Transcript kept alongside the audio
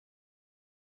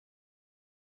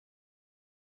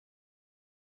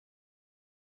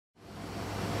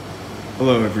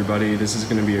Hello everybody, this is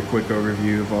going to be a quick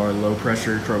overview of our low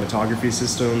pressure chromatography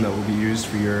system that will be used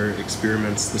for your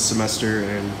experiments this semester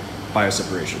in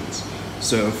bioseparations.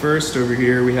 So first over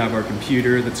here we have our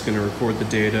computer that's going to record the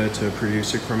data to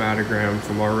produce a chromatogram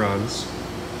from our runs.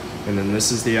 And then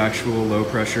this is the actual low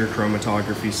pressure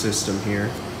chromatography system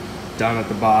here. Down at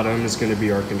the bottom is going to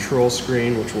be our control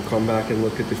screen, which we'll come back and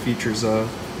look at the features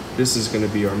of. This is going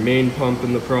to be our main pump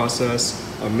in the process,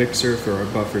 a mixer for our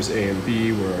buffers A and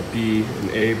B, where our B and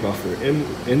A buffer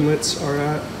inlets are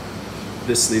at.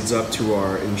 This leads up to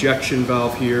our injection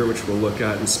valve here, which we'll look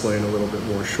at and explain a little bit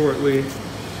more shortly,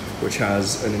 which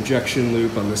has an injection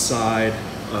loop on the side,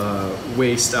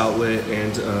 waste outlet,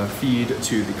 and feed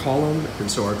to the column. And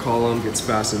so our column gets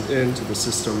fastened into the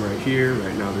system right here.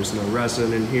 Right now there's no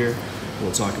resin in here.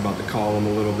 We'll talk about the column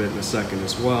a little bit in a second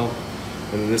as well.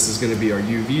 And this is going to be our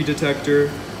UV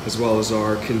detector, as well as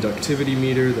our conductivity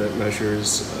meter that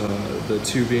measures the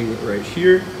tubing right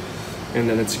here. And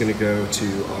then it's going to go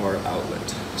to our outlet.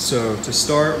 So to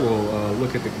start, we'll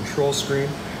look at the control screen.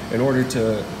 In order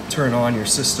to turn on your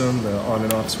system, the on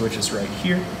and off switch is right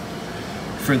here.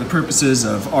 For the purposes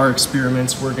of our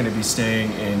experiments, we're going to be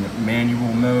staying in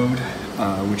manual mode,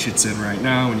 which it's in right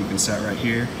now, and you can set right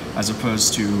here, as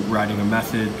opposed to writing a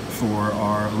method for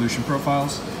our elution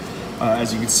profiles.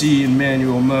 As you can see in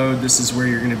manual mode, this is where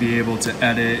you're going to be able to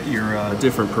edit your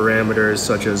different parameters,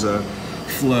 such as a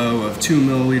flow of 2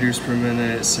 milliliters per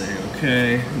minute, say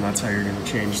okay, and that's how you're going to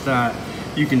change that.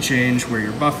 You can change where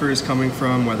your buffer is coming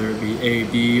from, whether it be A,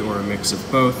 B, or a mix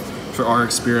of both. For our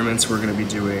experiments, we're going to be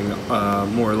doing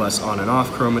more or less on and off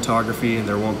chromatography, and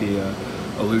there won't be a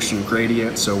elution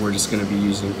gradient, so we're just going to be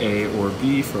using A or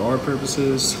B for our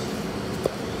purposes.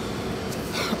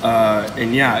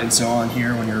 And so on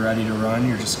here, when you're ready to run,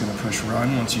 you're just going to push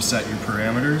run once you set your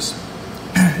parameters.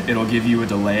 It'll give you a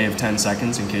delay of 10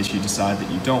 seconds in case you decide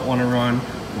that you don't want to run,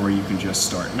 or you can just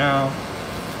start now.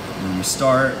 When you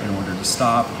start, in order to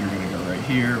stop, you're going to go right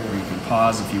here, or you can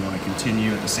pause if you want to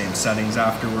continue at the same settings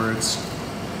afterwards.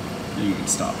 You can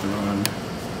stop the run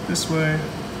this way.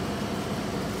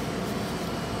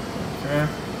 Okay.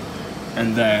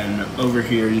 And then over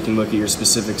here, you can look at your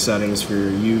specific settings for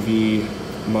your UV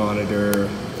monitor,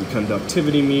 the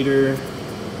conductivity meter,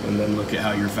 and then look at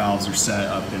how your valves are set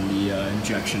up in the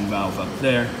injection valve up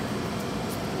there.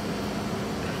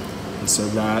 And so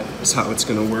that is how it's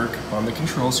going to work on the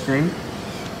control screen.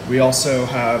 We also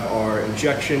have our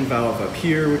injection valve up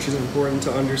here, which is important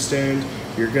to understand.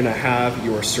 You're going to have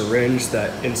your syringe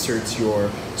that inserts your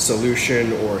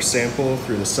solution or sample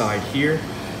through the side here.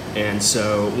 And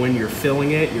so when you're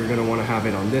filling it, you're going to want to have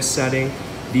it on this setting.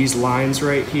 These lines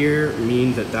right here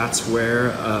mean that that's where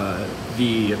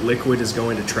the liquid is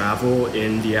going to travel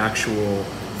in the actual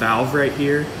valve right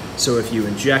here. So if you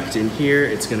inject in here,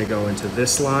 it's going to go into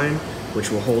this line,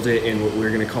 which will hold it in what we're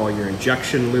going to call your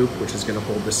injection loop, which is going to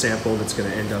hold the sample that's going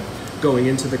to end up going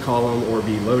into the column or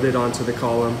be loaded onto the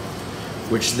column,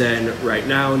 which then right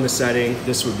now in the setting,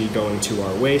 this would be going to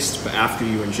our waste. But after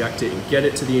you inject it and get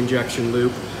it to the injection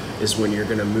loop is when you're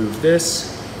going to move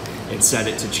this and set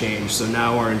it to change. So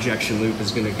now our injection loop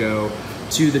is going to go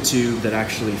to the tube that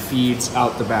actually feeds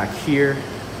out the back here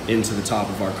into the top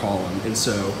of our column. And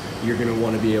so you're going to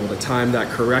want to be able to time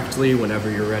that correctly whenever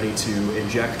you're ready to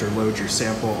inject or load your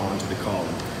sample onto the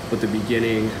column. But the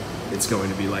beginning, it's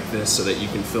going to be like this so that you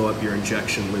can fill up your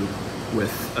injection loop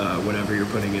with whatever you're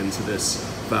putting into this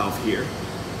valve here.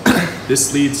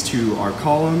 This leads to our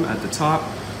column at the top.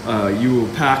 You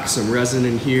will pack some resin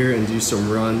in here and do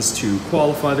some runs to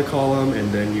qualify the column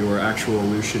and then your actual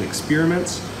elution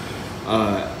experiments.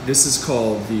 This is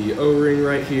called the O-ring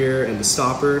right here, and the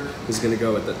stopper is going to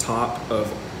go at the top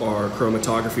of our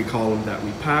chromatography column that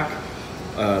we pack.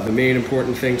 The main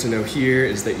important thing to know here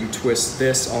is that you twist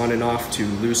this on and off to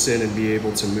loosen and be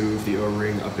able to move the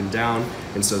O-ring up and down,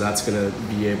 and so that's going to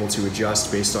be able to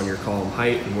adjust based on your column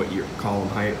height and what your column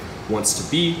height wants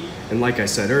to be. And like I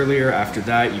said earlier, after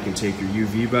that you can take your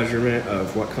UV measurement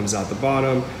of what comes out the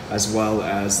bottom as well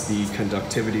as the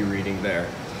conductivity reading there.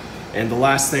 And the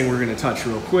last thing we're going to touch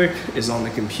real quick is on the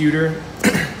computer.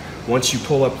 Once you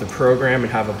pull up the program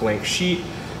and have a blank sheet,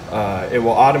 it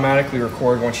will automatically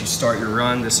record once you start your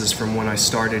run. This is from when I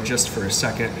started, just for a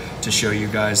second to show you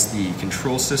guys the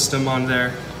control system on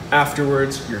there.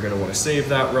 Afterwards, you're going to want to save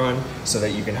that run so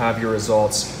that you can have your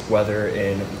results, whether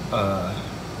in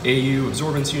AU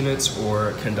absorbance units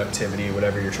or conductivity,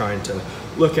 whatever you're trying to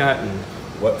look at and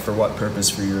for what purpose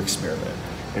for your experiment.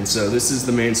 And so this is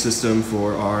the main system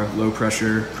for our low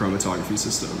pressure chromatography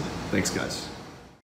system. Thanks guys.